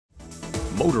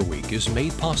MotorWeek is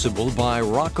made possible by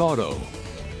Rock Auto,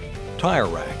 Tire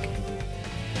Rack,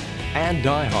 and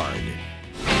Die Hard.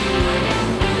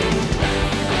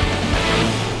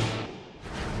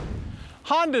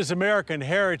 Honda's American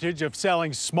heritage of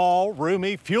selling small,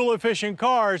 roomy, fuel-efficient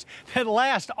cars that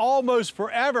last almost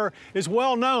forever is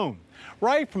well known.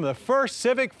 Right from the first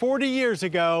Civic 40 years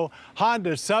ago,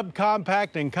 Honda's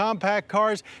subcompact and compact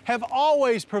cars have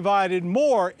always provided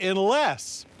more in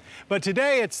less. But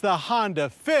today it's the Honda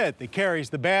Fit that carries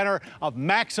the banner of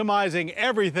maximizing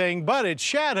everything but its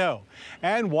shadow.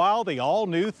 And while the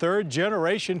all-new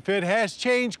third-generation Fit has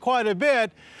changed quite a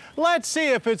bit, let's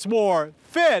see if it's more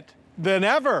fit than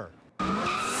ever.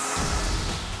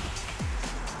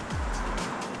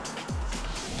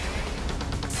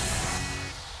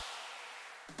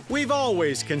 We've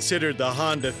always considered the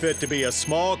Honda Fit to be a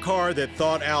small car that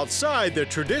thought outside the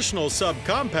traditional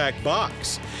subcompact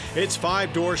box. Its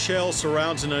five-door shell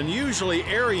surrounds an unusually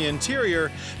airy interior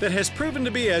that has proven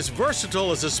to be as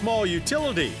versatile as a small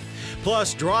utility.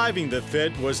 Plus, driving the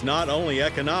Fit was not only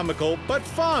economical, but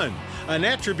fun, an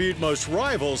attribute most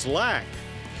rivals lack.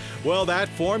 Well, that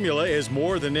formula is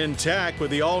more than intact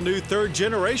with the all-new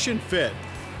third-generation Fit.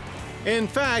 In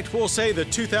fact, we'll say the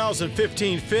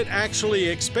 2015 Fit actually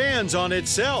expands on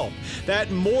itself. That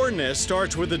moreness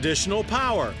starts with additional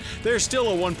power. There's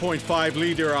still a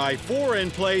 1.5-liter i4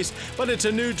 in place, but it's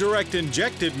a new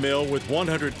direct-injected mill with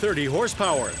 130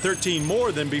 horsepower, 13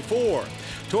 more than before.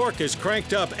 Torque is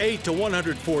cranked up 8 to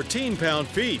 114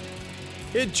 pound-feet.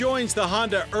 It joins the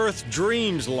Honda Earth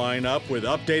Dreams lineup with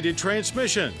updated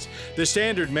transmissions. The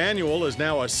standard manual is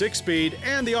now a 6-speed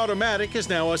and the automatic is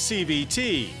now a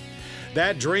CVT.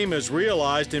 That dream is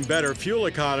realized in better fuel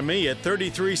economy at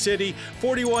 33 city,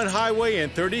 41 highway,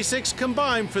 and 36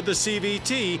 combined for the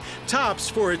CVT, tops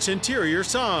for its interior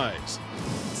size.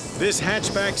 This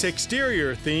hatchback's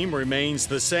exterior theme remains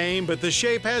the same, but the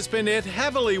shape has been hit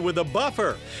heavily with a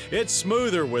buffer. It's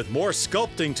smoother with more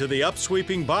sculpting to the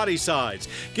upsweeping body sides,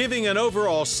 giving an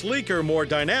overall sleeker, more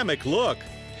dynamic look.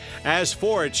 As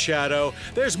for its shadow,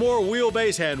 there's more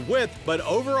wheelbase and width, but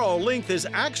overall length is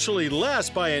actually less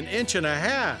by 1.5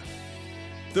 inches.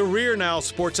 The rear now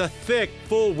sports a thick,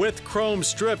 full-width chrome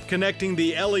strip connecting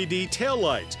the LED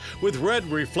taillights, with red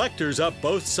reflectors up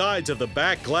both sides of the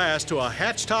back glass to a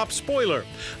hatch-top spoiler.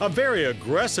 A very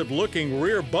aggressive-looking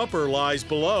rear bumper lies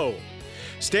below.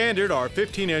 Standard are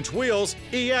 15-inch wheels,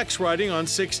 EX riding on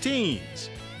 16s.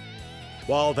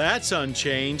 While that's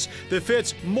unchanged, the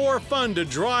Fit's more fun to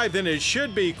drive than it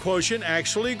should be quotient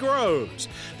actually grows.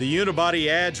 The unibody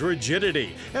adds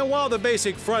rigidity, and while the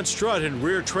basic front strut and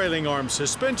rear trailing arm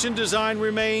suspension design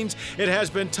remains, it has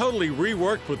been totally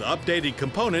reworked with updated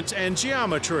components and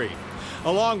geometry.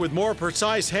 Along with more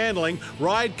precise handling,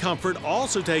 ride comfort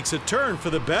also takes a turn for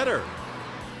the better.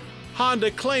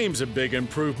 Honda claims a big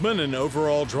improvement in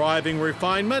overall driving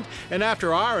refinement, and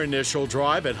after our initial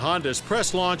drive at Honda's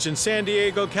press launch in San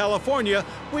Diego, California,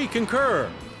 we concur.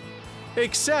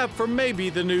 Except for maybe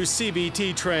the new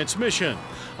CVT transmission.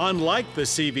 Unlike the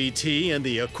CVT and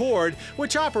the Accord,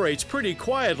 which operates pretty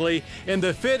quietly, in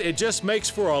the Fit it just makes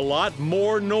for a lot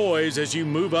more noise as you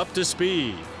move up to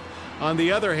speed. On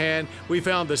the other hand, we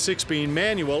found the 6-speed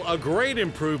manual a great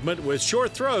improvement with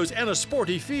short throws and a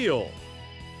sporty feel.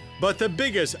 But the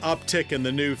biggest uptick in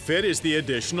the new Fit is the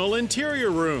additional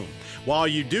interior room. While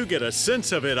you do get a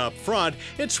sense of it up front,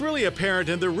 it's really apparent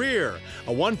in the rear.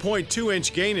 A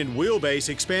 1.2-inch gain in wheelbase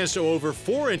expands to over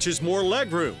 4 inches more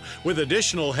legroom, with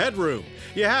additional headroom.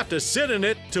 You have to sit in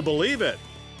it to believe it.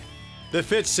 The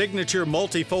Fit's signature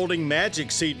multi-folding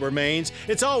magic seat remains.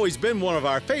 It's always been one of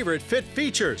our favorite Fit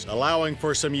features, allowing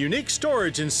for some unique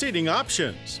storage and seating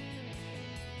options.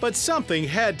 But something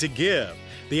had to give.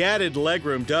 The added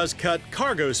legroom does cut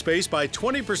cargo space by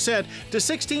 20% to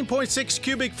 16.6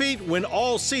 cubic feet when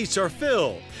all seats are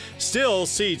filled. Still,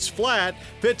 seats flat,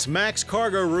 Fit's max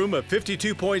cargo room of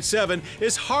 52.7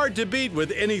 is hard to beat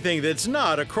with anything that's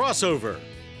not a crossover.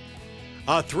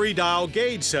 A 3-dial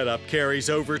gauge setup carries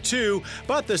over too,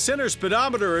 but the center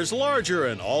speedometer is larger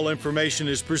and all information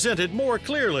is presented more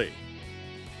clearly.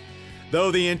 Though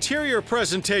the interior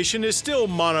presentation is still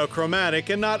monochromatic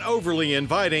and not overly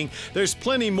inviting, there's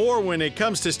plenty more when it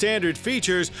comes to standard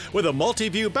features with a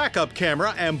multi-view backup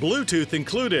camera and Bluetooth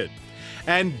included.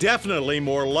 And definitely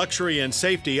more luxury and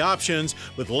safety options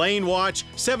with lane watch,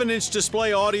 7-inch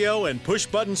display audio, and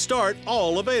push-button start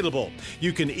all available.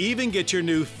 You can even get your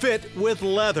new Fit with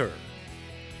leather.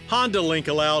 Honda Link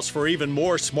allows for even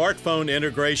more smartphone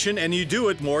integration, and you do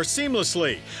it more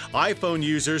seamlessly. iPhone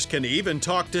users can even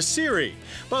talk to Siri,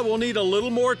 but we'll need a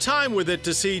little more time with it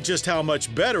to see just how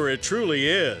much better it truly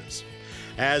is.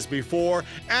 As before,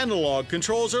 analog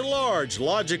controls are large,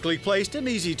 logically placed, and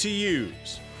easy to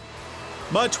use.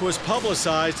 Much was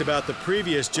publicized about the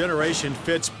previous generation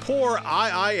Fit's poor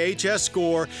IIHS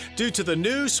score due to the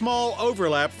new small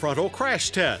overlap frontal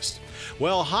crash test.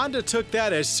 Well, Honda took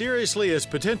that as seriously as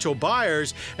potential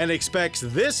buyers and expects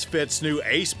this Fit's new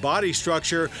Ace body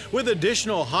structure with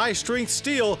additional high-strength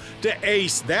steel to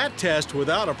ace that test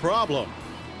without a problem.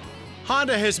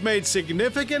 Honda has made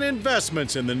significant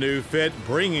investments in the new Fit,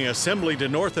 bringing assembly to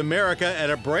North America at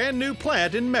a brand new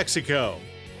plant in Mexico.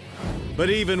 But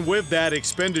even with that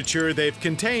expenditure, they've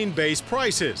contained base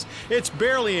prices. It's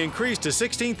barely increased to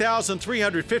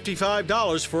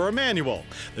 $16,355 for a manual.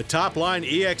 The top-line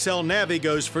EXL Navi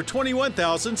goes for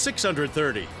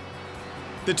 $21,630.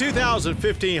 The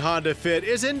 2015 Honda Fit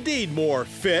is indeed more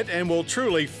fit and will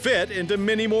truly fit into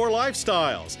many more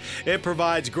lifestyles. It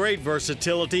provides great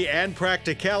versatility and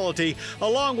practicality,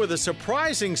 along with a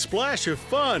surprising splash of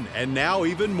fun, and now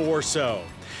even more so.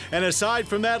 And aside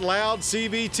from that loud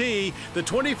CVT, the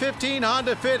 2015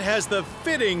 Honda Fit has the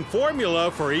fitting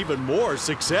formula for even more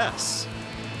success.